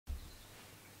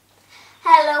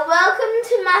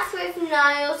to Maths with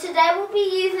Nile. Today we'll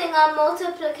be using our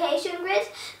multiplication grid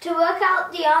to work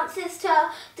out the answers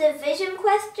to division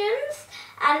questions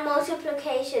and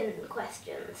multiplication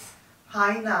questions.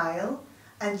 Hi Nile,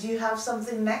 and you have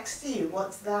something next to you.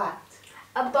 What's that?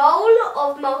 A bowl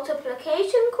of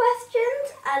multiplication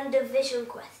questions and division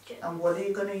questions. And what are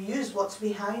you going to use? What's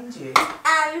behind you?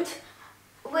 And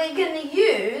we're going to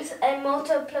use a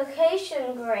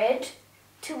multiplication grid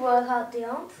to work out the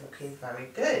answer. Okay, very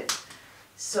good.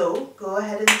 So go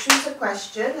ahead and choose a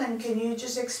question, and can you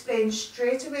just explain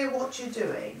straight away what you're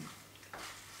doing?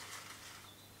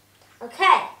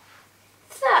 Okay,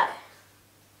 so,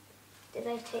 did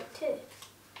I take two?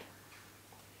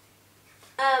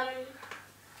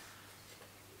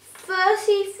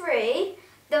 33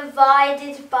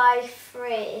 divided by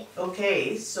 3.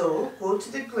 Okay, so go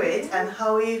to the grid, and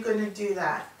how are you going to do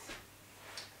that?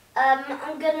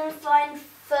 I'm going to find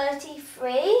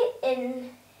 33 in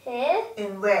here.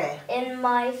 In where? In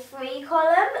my 3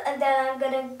 column, and then I'm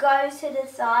going to go to the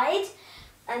side,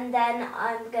 and then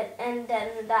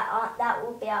that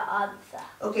will be our answer.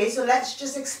 Okay, so let's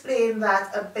just explain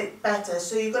that a bit better.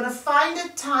 So you're going to find the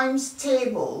times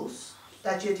tables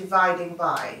that you're dividing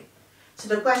by. So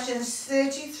the question is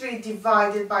 33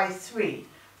 divided by 3.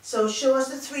 So show us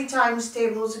the 3 times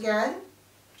tables again.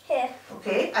 Here.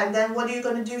 Okay, and then what are you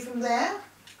going to do from there?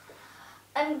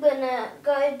 I'm going to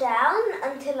go down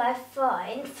until I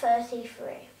find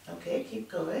 33. Okay, keep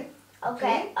going.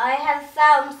 Okay, I have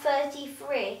found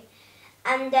 33.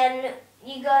 And then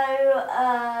you go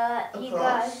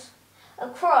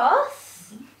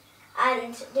across,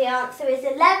 and the answer is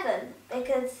 11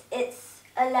 because it's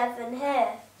 11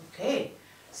 here. Okay,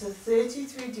 so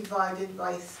 33 divided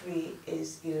by 3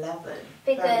 is 11.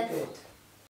 Because very good.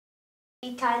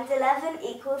 3 times 11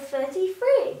 equals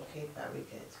 33. Okay, very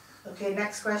good. Okay,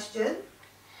 next question.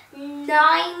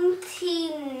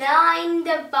 99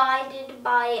 divided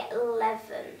by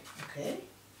 11. Okay.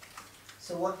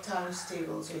 So what times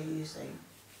tables are you using?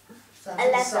 Stand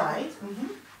 11. to the side.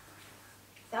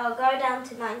 So I'll go down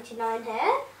to 99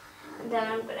 here, and then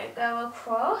I'm going to go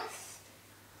across,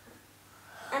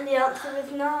 and the answer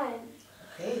is 9.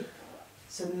 Okay.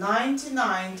 So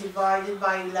 99 divided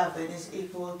by 11 is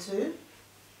equal to?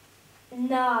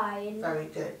 9. Very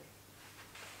good.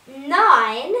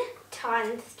 9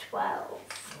 times 12.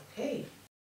 Okay.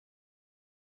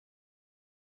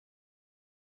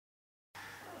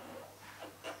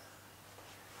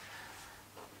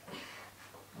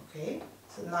 Okay,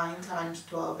 so 9 times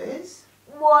 12 is?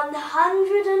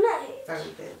 108.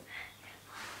 Very good.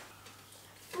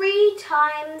 3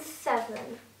 times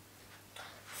 7.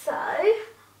 So,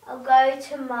 I'll go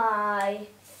to my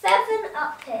 7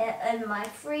 up here and my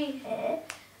 3 here,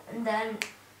 and then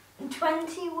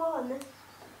 21.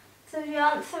 So the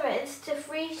answer is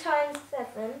 3 times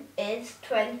 7 is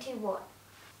 21.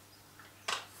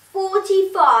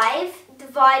 45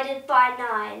 divided by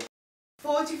 9.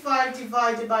 45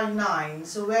 divided by 9.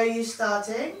 So where are you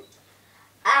starting?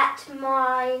 At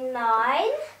my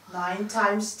 9. 9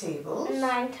 times tables.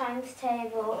 9 times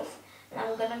tables. And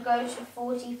I'm going to go to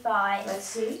 45. Let's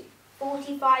see.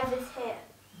 45 is here.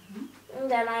 And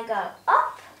then I go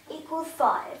up equals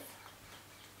 5.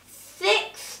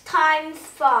 6 times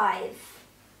 5.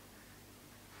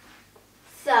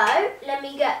 So, let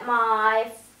me get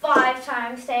my 5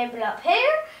 times table up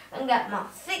here and get my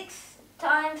 6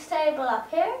 times table up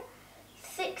here.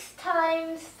 6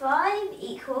 times 5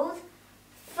 equals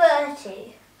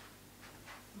 30.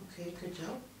 Okay, good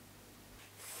job.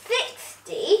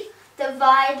 60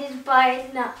 divided by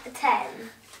 10.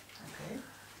 Okay.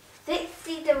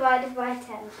 60 divided by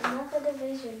 10. Another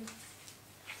division.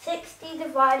 60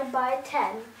 divided by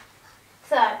 10.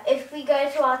 So, if we go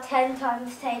to our 10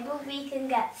 times table, we can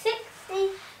get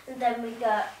 60, and then we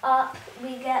go up,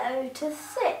 we get to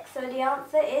 6. So the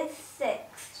answer is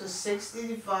 6. So 60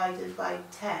 divided by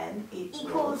 10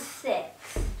 Equals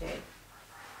 6. Okay.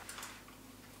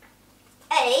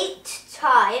 8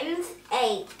 times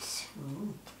 8.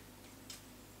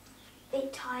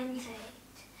 8 times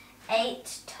 8.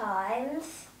 8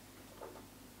 times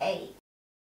 8.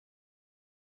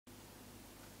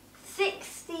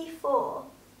 64.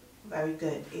 Very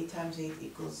good. 8 times 8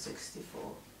 equals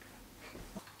 64.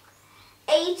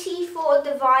 84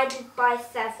 divided by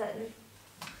 7.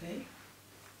 Okay.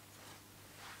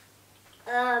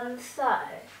 So,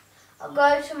 I'll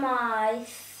go to my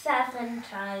 7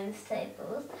 times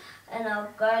tables, and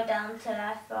I'll go down till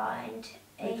I find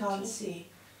 80. We can't see.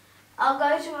 I'll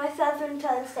go to my 7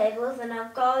 times tables, and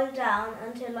I'll go down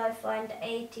until I find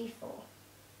 84.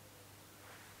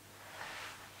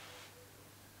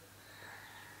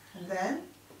 And then?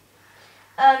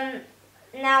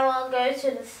 now I'll go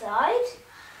to the side,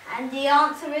 and the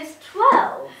answer is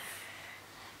 12.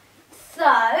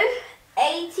 So,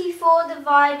 84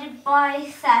 divided by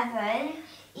 7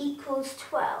 equals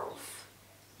 12.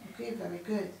 Okay, very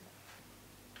good.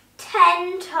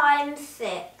 10 times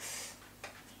 6.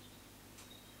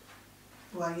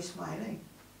 Why are you smiling?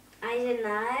 I don't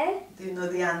know. Do you know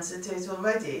the answer to it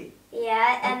already?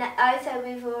 Yeah, and also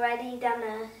we've already done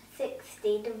a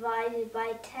 60 divided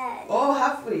by 10. Oh,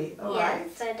 have we? All yeah,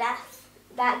 right. so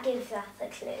that gives us a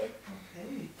clue.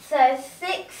 Okay. So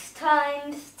 6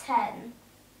 times 10.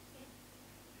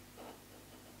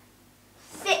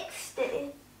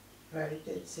 60. Very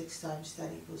good. 6 times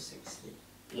 10 equals 60.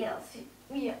 Yes.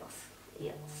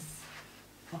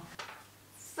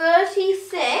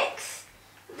 36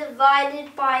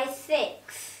 divided by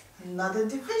 6. Another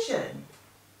division.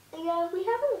 Yeah, we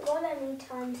haven't got any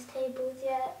times tables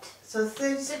yet. So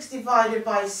 36 divided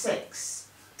by 6.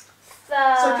 So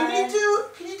can you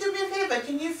do me a favour?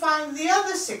 Can you find the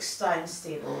other 6 times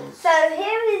tables? So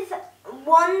here is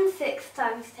one 6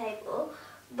 times table,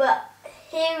 but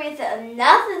here is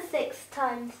another 6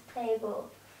 times table.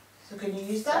 So can you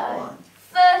use that one?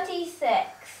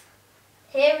 36.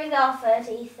 Here is our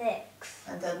 36.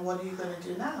 And then what are you going to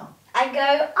do now? I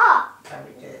go up.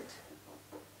 Very good.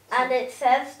 And it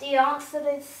says the answer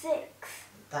is 6.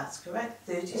 That's correct.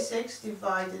 36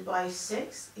 divided by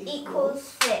 6 Equals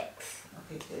 6.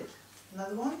 Okay, good.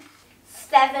 Another one?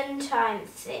 7 times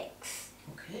 6.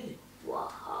 Okay. Wah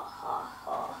ha ha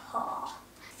ha ha.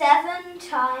 7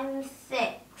 times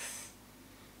 6.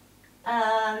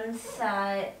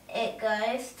 So it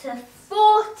goes to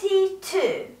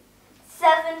 42.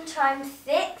 7 times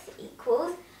 6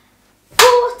 equals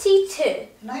 42.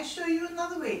 Can I show you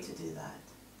another way to do that?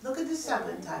 Look at the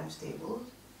 7 times table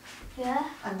Yeah.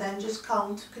 and then just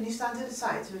count. Can you stand to the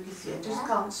side so we can see it? Just Yeah.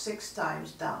 count 6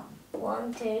 times down.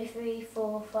 1, 2, 3,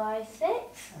 4, 5,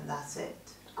 6. And that's it.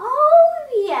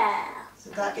 Oh yeah.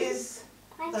 So that is,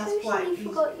 I that's totally quite easy.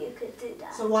 forgot you could do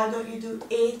that. So why don't you do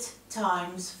 8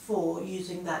 times 4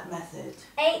 using that method?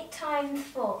 8 times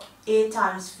 4. 8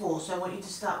 times 4. So I want you to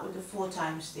start with the 4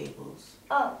 times tables.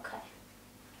 Okay.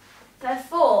 So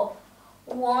 4.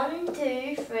 1,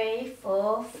 2, 3,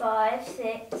 4, 5,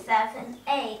 6, 7,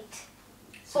 8.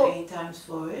 So 8 times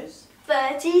 4 is?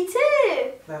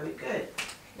 32. Very good.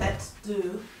 Let's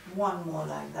do one more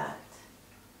like that.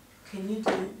 Can you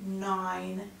do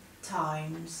 9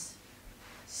 times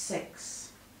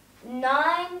 6?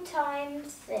 9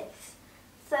 times 6.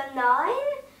 So 9,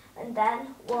 and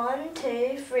then 1,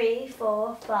 2, 3,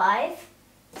 4, 5,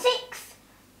 6.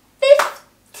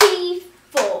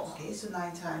 54. Okay, so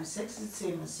 9 times 6 is the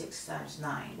same as 6 times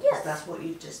 9. Yes. That's what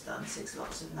you've just done, 6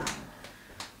 lots of 9.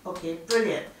 Okay,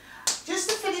 brilliant. Just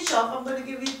to finish off, I'm going to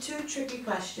give you 2 tricky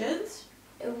questions.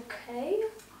 Okay.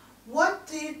 What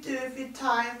do you do if you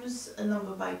times a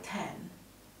number by 10?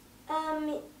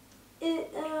 You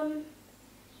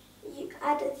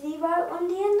add a 0 on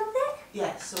the end of it?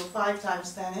 Yes, so 5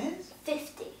 times 10 is?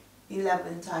 50.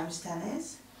 11 times 10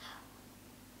 is?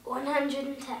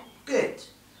 110. Good.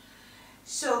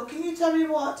 So can you tell me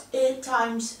what 8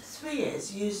 times 3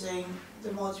 is using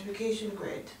the multiplication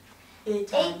grid? 8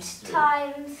 times 8 3.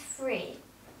 times 3.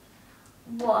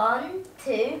 1,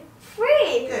 2,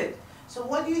 3. Good. So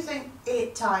what do you think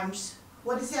 8 times,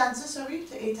 what is the answer, sorry,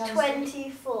 to 8 times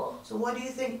 24. 3? So what do you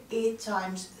think 8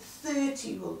 times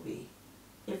 30 will be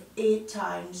if 8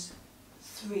 times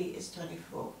 3 is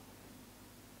 24?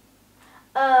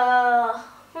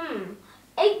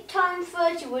 8 times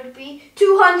 30 would be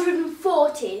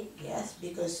 240. Yes,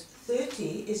 because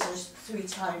 30 is just 3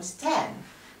 times 10.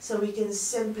 So we can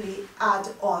simply add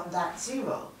on that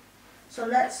 0. So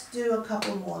let's do a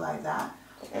couple more like that.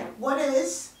 What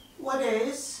is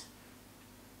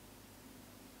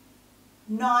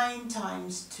 9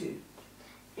 times 2?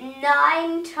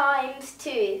 9 times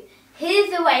 2. Here's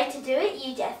the way to do it.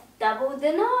 You just double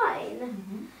the 9.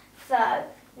 Mm-hmm. So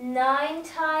 9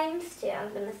 times 2.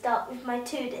 I'm going to start with my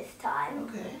 2 this time.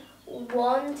 Okay.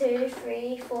 1, 2,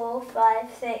 3, 4, 5,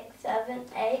 6, 7,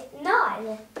 8,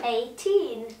 9.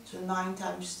 18. So 9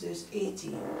 times 2 is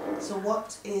 18. So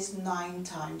what is 9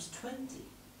 times 20?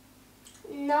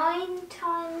 9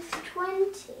 times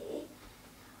 20.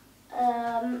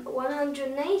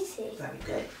 180. Very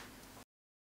good.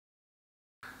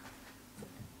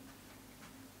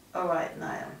 Alright,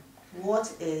 Nile.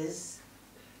 What is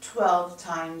 12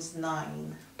 times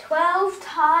 9? 12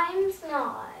 times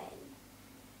 9.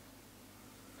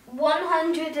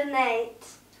 108.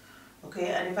 Okay,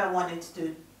 and if I wanted to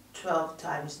do 12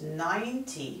 times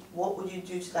 90, what would you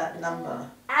do to that number?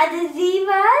 Add a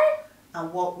 0.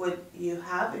 And what would you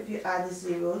have if you add a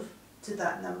 0 to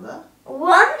that number?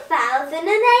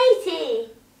 1080.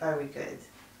 Very good.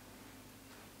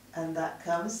 And that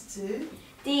comes to?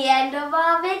 The end of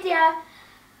our video.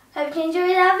 Hope you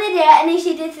enjoyed our video, and if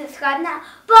you did, subscribe now.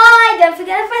 Bye! Don't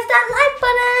forget to press that like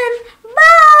button.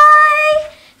 Bye!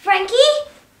 Frankie,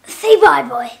 say bye,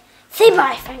 boy. Say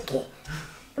bye, Frankie.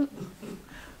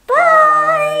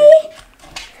 Bye!